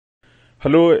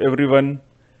Hello everyone.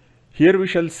 Here we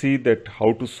shall see that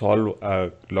how to solve a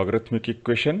logarithmic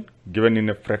equation given in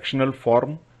a fractional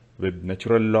form with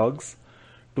natural logs.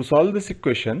 To solve this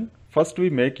equation, first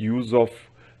we make use of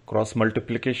cross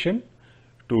multiplication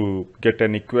to get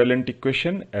an equivalent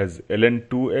equation as ln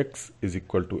 2x is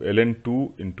equal to ln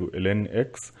 2 into ln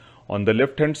x. On the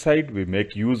left hand side, we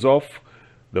make use of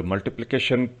the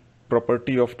multiplication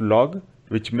property of log,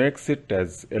 which makes it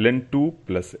as ln 2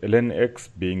 plus ln x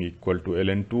being equal to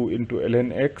ln 2 into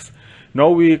ln x. Now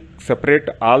we separate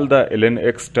all the ln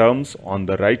x terms on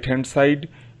the right hand side,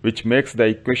 which makes the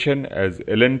equation as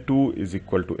ln 2 is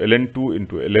equal to ln 2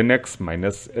 into ln x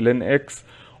minus ln x.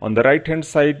 On the right hand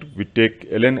side, we take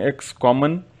ln x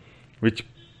common, which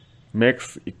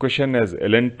makes equation as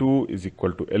ln 2 is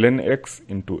equal to ln x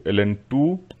into ln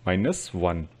 2 minus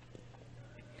 1.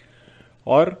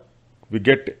 Or we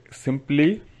get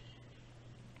simply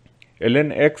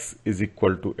ln x is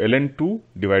equal to ln 2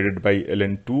 divided by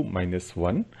ln 2 minus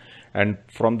 1, and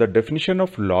from the definition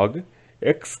of log,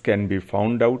 x can be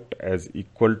found out as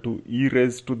equal to e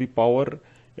raised to the power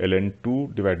ln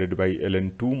 2 divided by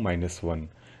ln 2 minus 1.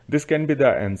 This can be the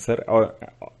answer, or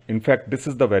in fact this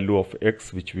is the value of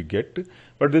x which we get,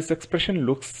 but this expression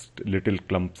looks little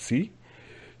clumsy,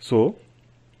 so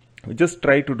we just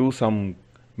try to do some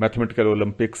mathematical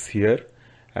Olympics here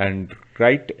and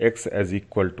write x as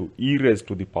equal to e raised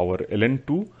to the power ln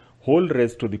 2 whole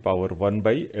raised to the power 1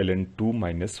 by ln 2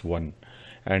 minus 1,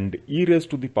 and e raised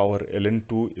to the power ln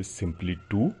 2 is simply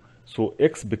 2, so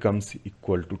x becomes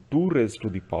equal to 2 raised to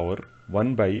the power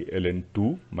 1 by ln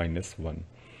 2 minus 1.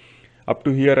 Up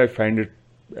to here I find it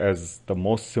as the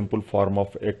most simple form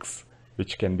of x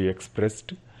which can be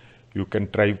expressed. You can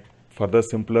try further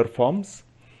simpler forms.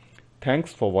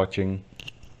 Thanks for watching.